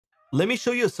Let me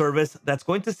show you a service that's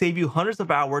going to save you hundreds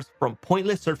of hours from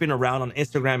pointless surfing around on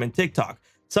Instagram and TikTok.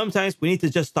 Sometimes we need to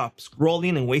just stop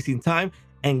scrolling and wasting time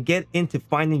and get into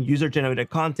finding user-generated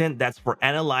content that's for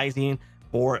analyzing,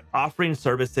 for offering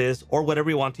services, or whatever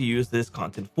you want to use this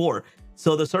content for.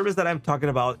 So the service that I'm talking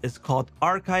about is called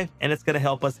Archive, and it's going to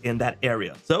help us in that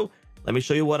area. So let me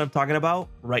show you what I'm talking about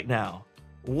right now.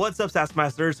 What's up, SaaS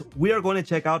Masters? We are going to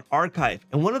check out Archive.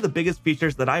 And one of the biggest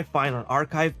features that I find on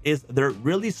Archive is their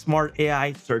really smart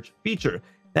AI search feature.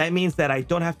 That means that I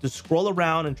don't have to scroll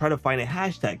around and try to find a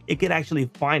hashtag. It can actually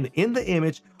find in the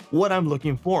image what I'm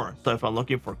looking for. So if I'm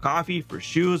looking for coffee, for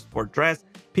shoes, for dress,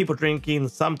 people drinking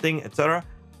something, etc.,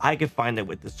 I can find it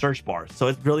with the search bar. So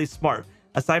it's really smart.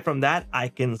 Aside from that, I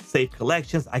can save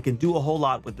collections. I can do a whole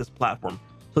lot with this platform.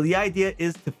 So the idea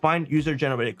is to find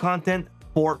user-generated content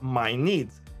for my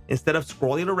needs. Instead of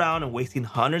scrolling around and wasting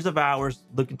hundreds of hours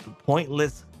looking through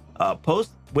pointless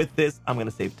posts, with this, I'm going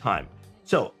to save time.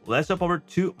 So let's jump over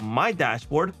to my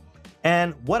dashboard.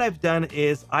 And what I've done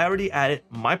is I already added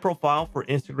my profile for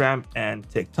Instagram and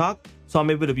TikTok. So I'm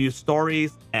able to view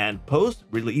stories and posts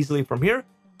really easily from here.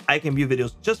 I can view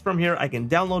videos just from here. I can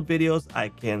download videos. I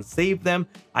can save them.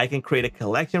 I can create a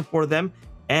collection for them.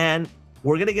 And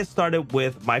we're going to get started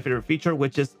with my favorite feature,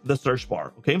 which is the search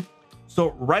bar. Okay.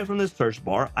 So right from this search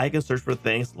bar, I can search for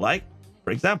things like,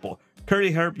 for example, curly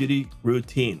hair beauty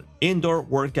routine, indoor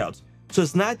workouts. So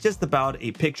it's not just about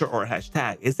a picture or a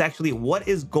hashtag. It's actually what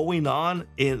is going on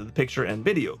in the picture and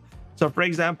video. So for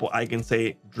example, I can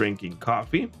say drinking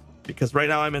coffee because right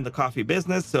now I'm in the coffee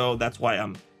business. So that's why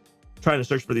I'm trying to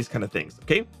search for these kind of things.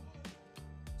 Okay.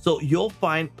 So you'll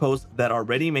find posts that are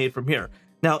already made from here.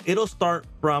 Now it'll start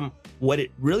from what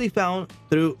it really found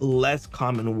through less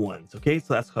common ones. Okay,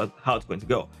 so that's how it's going to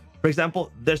go. For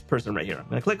example, this person right here, I'm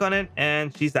going to click on it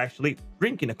and she's actually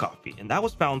drinking a coffee, and that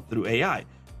was found through AI.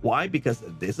 Why? Because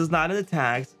this is not in the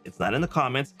tags, it's not in the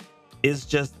comments, it's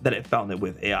just that it found it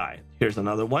with AI. Here's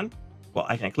another one. Well,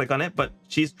 I can't click on it, but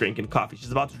she's drinking coffee.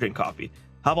 She's about to drink coffee.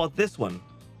 How about this one?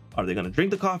 Are they going to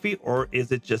drink the coffee, or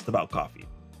is it just about coffee?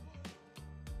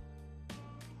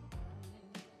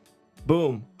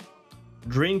 Boom,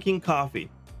 drinking coffee.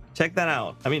 Check that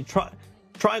out. I mean,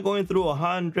 try going through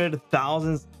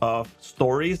 100,000 of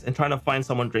stories and trying to find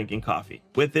someone drinking coffee.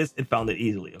 With this, it found it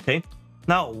easily. Okay.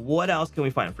 Now, what else can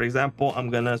we find? For example, I'm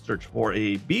gonna search for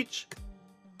a beach.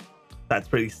 That's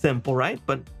pretty simple, right?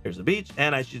 But here's a beach,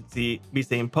 and I should be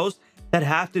seeing posts that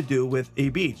have to do with a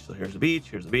beach. So here's a beach.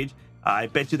 Here's a beach. I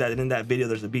bet you that in that video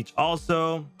there's a beach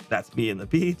also. That's me in the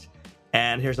beach,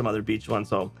 and here's some other beach ones.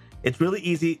 So it's really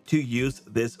easy to use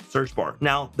this search bar.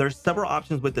 Now, there's several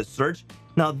options with the search.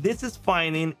 Now, this is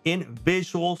finding in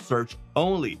visual search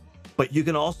only, but you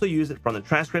can also use it from the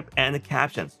transcript and the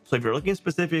captions. So if you're looking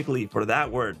specifically for that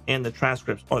word in the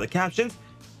transcripts or the captions,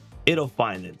 it'll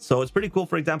find it. So it's pretty cool.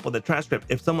 For example, the transcript,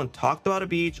 if someone talked about a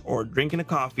beach or drinking a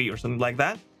coffee or something like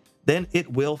that, then it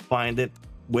will find it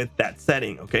with that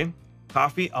setting. Okay.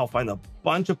 Coffee, I'll find a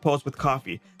bunch of posts with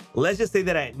coffee. Let's just say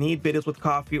that I need videos with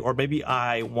coffee, or maybe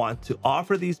I want to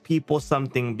offer these people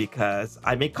something because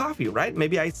I make coffee, right?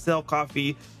 Maybe I sell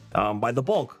coffee by the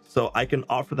bulk. So I can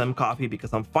offer them coffee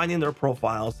because I'm finding their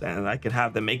profiles and I can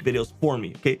have them make videos for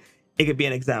me. Okay. It could be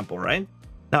an example, right?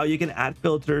 Now you can add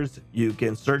filters. You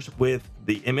can search with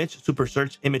the image, super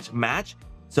search image match.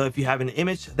 So if you have an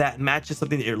image that matches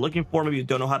something that you're looking for, maybe you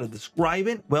don't know how to describe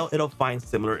it, well, it'll find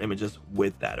similar images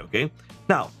with that. Okay.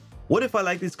 Now, what if I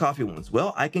like these coffee ones?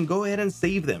 Well, I can go ahead and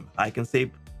save them. I can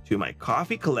save to my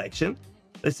coffee collection.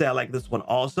 Let's say I like this one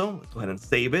also. Let's go ahead and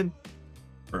save it.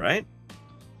 All right.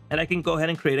 And I can go ahead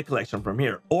and create a collection from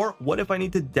here. Or what if I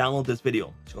need to download this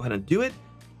video? Let's go ahead and do it.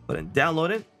 Go ahead and download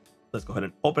it. Let's go ahead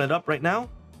and open it up right now.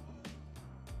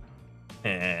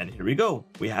 And here we go.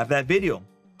 We have that video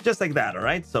just like that. All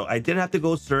right. So I didn't have to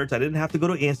go search. I didn't have to go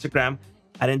to Instagram.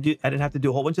 I didn't have to do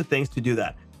a whole bunch of things to do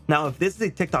that. Now, if this is a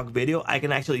TikTok video, I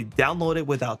can actually download it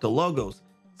without the logos.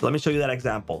 So let me show you that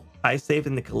example. I saved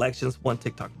in the collections one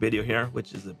TikTok video here,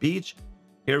 which is a beach.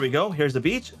 Here we go. Here's the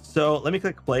beach. So let me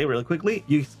click play really quickly.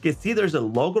 You can see there's a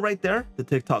logo right there, the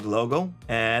TikTok logo.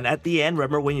 And at the end,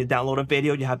 remember when you download a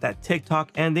video, you have that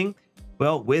TikTok ending.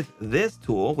 Well, with this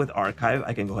tool, with Archive,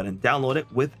 I can go ahead and download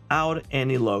it without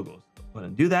any logos. Go ahead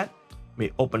and do that. Let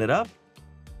me open it up.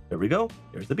 There we go.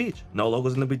 Here's the beach. No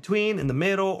logos in the between, in the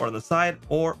middle, or on the side,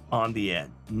 or on the end.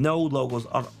 No logos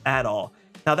at all.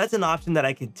 Now that's an option that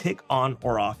I can tick on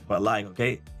or off if I like.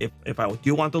 Okay. If I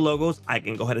do want the logos, I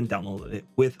can go ahead and download it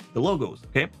with the logos.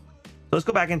 Okay. So let's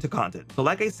go back into content. So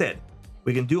like I said,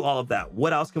 we can do all of that.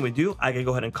 What else can we do? I can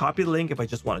go ahead and copy the link if I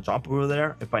just want to jump over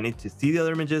there. If I need to see the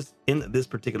other images in this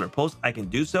particular post, I can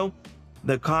do so.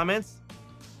 The comments,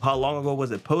 how long ago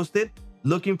was it posted,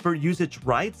 looking for usage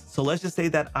rights. So let's just say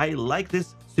that I like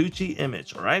this sushi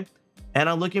image, all right? And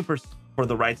I'm looking for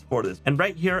the rights for this. And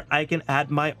right here, I can add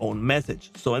my own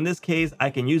message. So in this case, I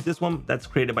can use this one that's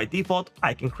created by default.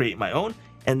 I can create my own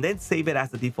and then save it as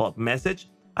the default message.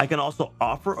 I can also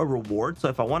offer a reward. So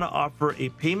if I want to offer a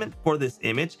payment for this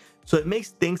image, so it makes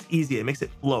things easy, it makes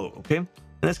it flow, okay? In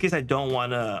this case, I don't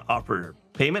want to offer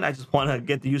payment. I just want to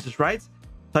get the usage rights.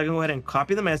 So I can go ahead and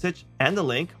copy the message and the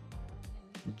link,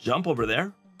 jump over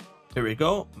there. Here we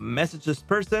go, message this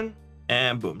person,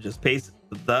 and boom, just paste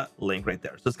the link right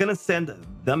there. So it's going to send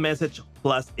the message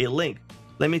plus a link.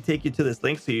 Let me take you to this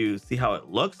link so you see how it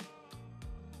looks.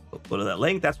 Go to that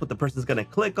link. That's what the person's going to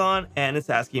click on, and it's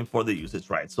asking for the usage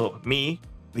rights. So me,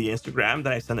 the Instagram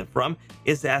that I sent it from,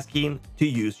 is asking to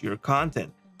use your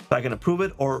content. So I can approve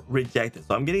it or reject it.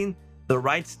 So I'm getting the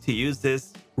rights to use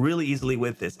this really easily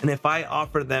with this. And if I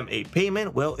offer them a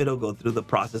payment, well, it'll go through the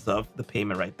process of the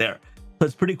payment right there. So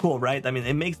it's pretty cool, right? I mean,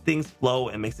 it makes things flow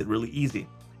and makes it really easy.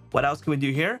 What else can we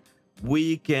do here?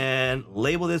 We can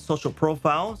label this social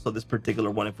profile. So this particular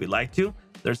one, if we like to,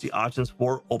 there's the options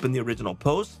for open the original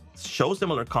post, show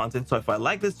similar content. So if I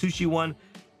like this sushi one,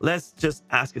 let's just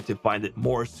ask it to find it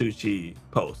more sushi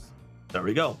posts. There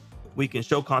we go. We can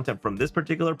show content from this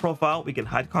particular profile. We can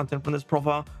hide content from this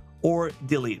profile or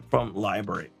delete from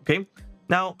library. Okay.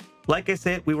 Now, like I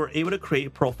said, we were able to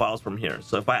create profiles from here.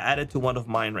 So if I add it to one of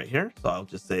mine right here, so I'll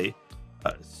just say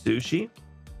sushi.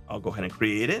 I'll go ahead and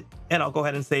create it, and I'll go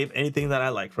ahead and save anything that I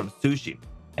like from sushi.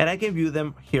 And I can view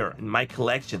them here in my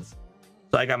collections.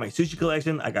 So I got my sushi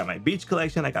collection, I got my beach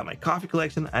collection, I got my coffee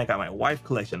collection, I got my wife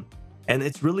collection. And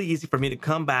it's really easy for me to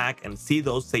come back and see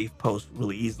those saved posts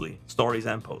really easily, stories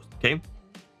and posts, okay?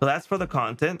 So that's for the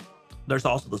content. There's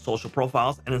also the social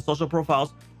profiles, and in social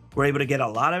profiles, we're able to get a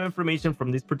lot of information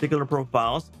from these particular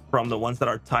profiles, from the ones that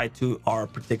are tied to our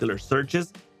particular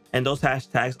searches. And those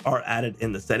hashtags are added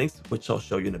in the settings, which I'll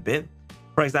show you in a bit.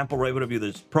 For example, we're able to view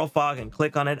this profile and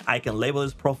click on it. I can label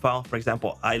this profile. For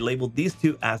example, I labeled these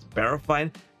two as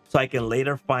verified, so I can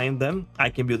later find them. I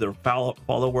can view their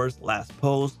followers, last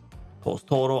post, post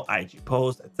total, IG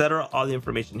post, etc. All the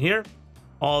information here,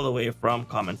 all the way from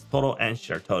comments total and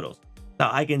share totals.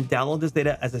 Now I can download this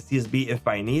data as a CSV if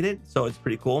I need it. So it's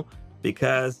pretty cool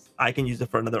because I can use it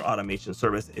for another automation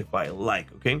service if I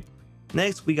like, okay?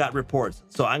 Next, we got reports.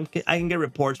 So I can get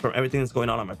reports from everything that's going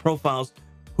on my profiles,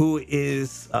 who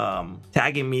is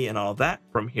tagging me and all of that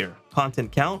from here. Content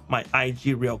count, my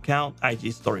IG reel count,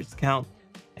 IG stories count,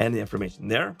 and the information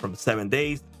there from 7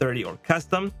 days, 30 or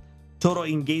custom. Total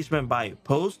engagement by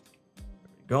post.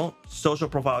 There we go. Social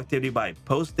profile activity by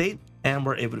post date. And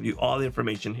we're able to view all the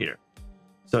information here.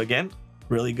 So again,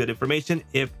 really good information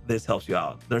if this helps you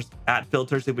out. There's add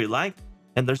filters if we like,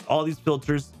 and there's all these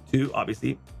filters to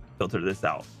obviously filter this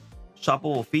out.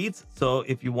 Shoppable feeds. So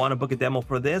if you want to book a demo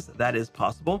for this, that is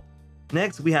possible.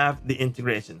 Next, we have the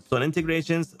integrations. So in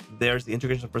integrations, there's the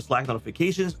integration for Slack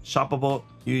notifications, shoppable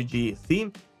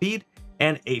UGC feed,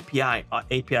 and API.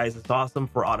 APIs is awesome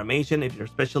for automation. If you're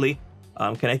especially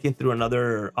connecting through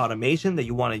another automation that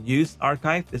you want to use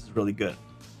archive, this is really good.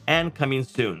 And coming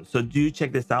soon. So do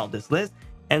check this out, this list,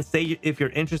 and say if you're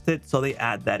interested, so they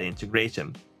add that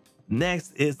integration.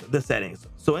 Next is the settings.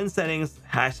 So in settings,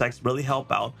 hashtags really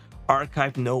help out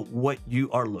archive know what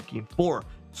you are looking for.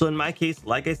 So in my case,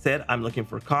 like I said, I'm looking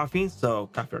for coffee. So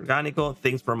Cafe Organico,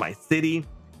 things from my city,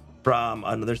 from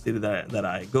another city that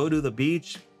I go to, the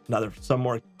beach, some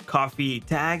more coffee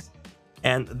tags.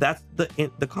 And that's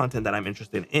the content that I'm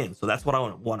interested in. So that's what I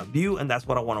want to view, and that's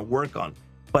what I want to work on.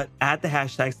 But add the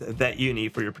hashtags that you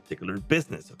need for your particular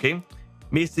business, okay?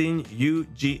 Missing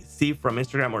UGC from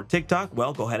Instagram or TikTok?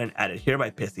 Well, go ahead and add it here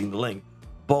by pasting the link.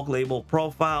 Bulk label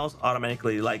profiles,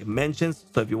 automatically like mentions.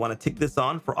 So if you want to tick this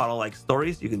on for auto like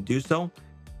stories, you can do so.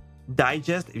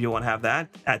 Digest, if you want to have that.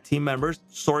 Add team members.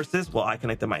 Sources, well, I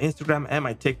connected my Instagram and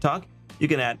my TikTok. You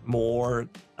can add more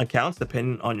accounts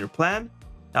depending on your plan.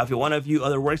 Now, if you want to view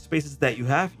other workspaces that you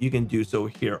have, you can do so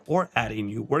here or add a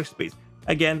new workspace.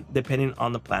 Again, depending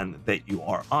on the plan that you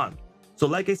are on. So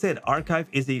like I said, Archive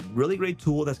is a really great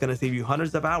tool that's going to save you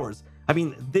hundreds of hours. I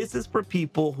mean, this is for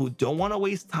people who don't want to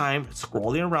waste time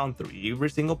scrolling around through every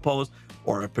single post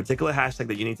or a particular hashtag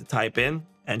that you need to type in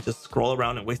and just scroll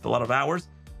around and waste a lot of hours.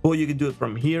 Well, you can do it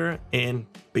from here in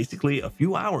basically a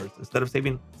few hours instead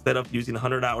of using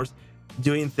 100 hours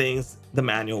doing things the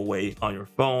manual way on your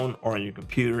phone or on your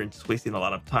computer and just wasting a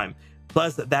lot of time.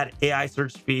 Plus, that AI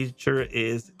search feature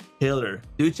is killer.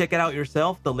 Do check it out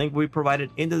yourself. The link will be provided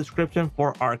in the description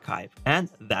for Archive. And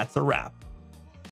that's a wrap.